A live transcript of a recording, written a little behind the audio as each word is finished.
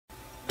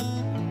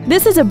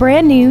This is a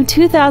brand new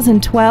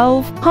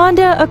 2012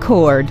 Honda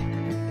Accord.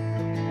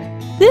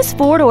 This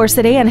four-door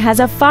sedan has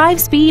a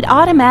 5-speed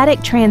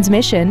automatic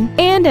transmission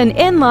and an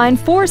inline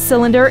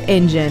 4-cylinder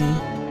engine.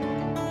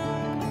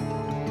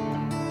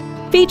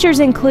 Features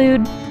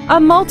include a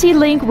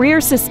multi-link rear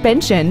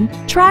suspension,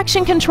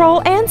 traction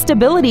control and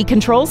stability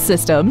control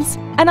systems,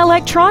 an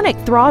electronic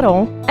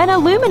throttle, an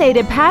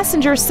illuminated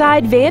passenger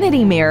side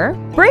vanity mirror,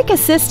 brake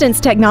assistance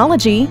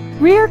technology,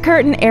 rear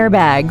curtain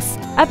airbags,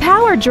 a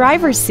power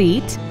driver's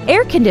seat,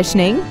 air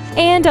conditioning,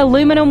 and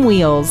aluminum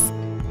wheels.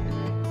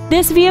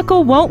 This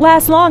vehicle won't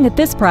last long at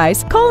this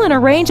price. Call and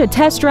arrange a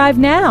test drive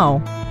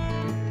now.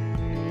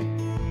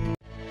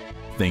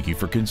 Thank you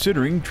for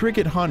considering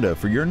Trickett Honda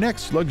for your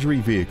next luxury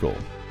vehicle.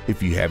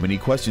 If you have any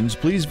questions,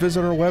 please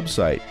visit our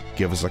website,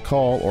 give us a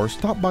call, or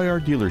stop by our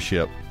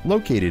dealership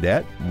located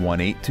at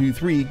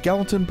 1823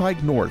 Gallatin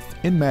Pike North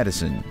in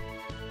Madison.